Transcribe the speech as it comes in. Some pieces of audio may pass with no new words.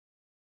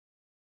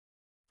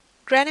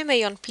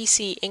grandMA on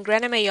PC and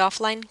grandMA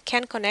offline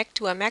can connect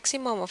to a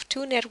maximum of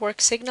two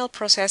network signal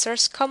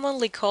processors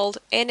commonly called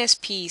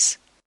NSPs.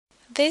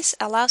 This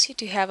allows you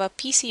to have a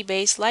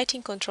PC-based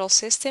lighting control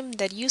system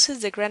that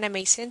uses the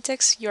grandMA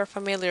syntax you are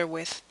familiar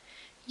with.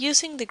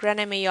 Using the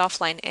grandMA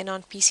offline and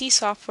on PC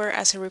software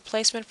as a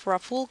replacement for a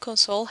full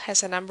console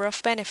has a number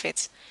of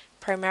benefits.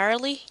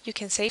 Primarily, you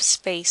can save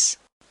space.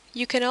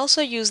 You can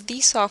also use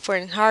these software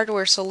and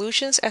hardware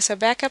solutions as a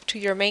backup to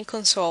your main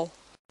console.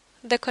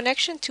 The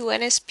connection to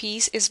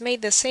NSPs is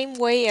made the same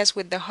way as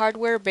with the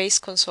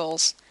hardware-based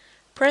consoles.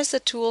 Press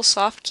the tool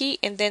soft key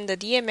and then the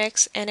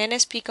DMX and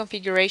NSP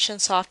configuration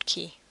soft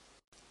key.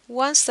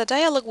 Once the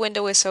dialog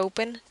window is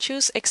open,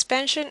 choose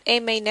Expansion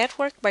MA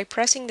Network by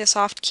pressing the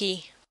soft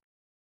key.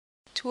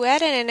 To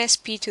add an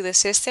NSP to the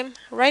system,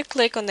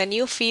 right-click on the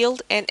new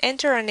field and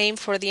enter a name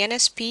for the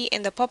NSP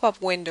in the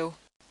pop-up window.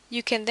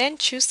 You can then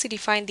choose to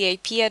define the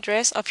IP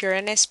address of your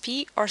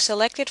NSP or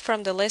select it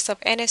from the list of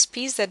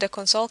NSPs that the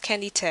console can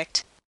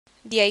detect.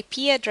 The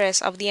IP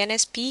address of the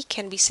NSP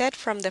can be set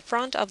from the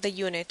front of the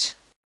unit.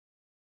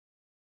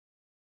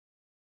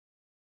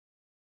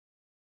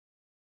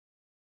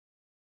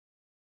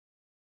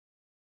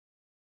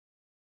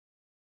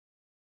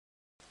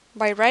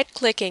 By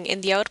right-clicking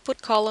in the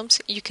output columns,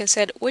 you can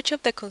set which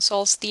of the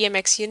console's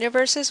DMX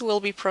universes will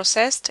be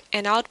processed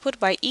and output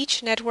by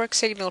each network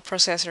signal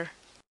processor.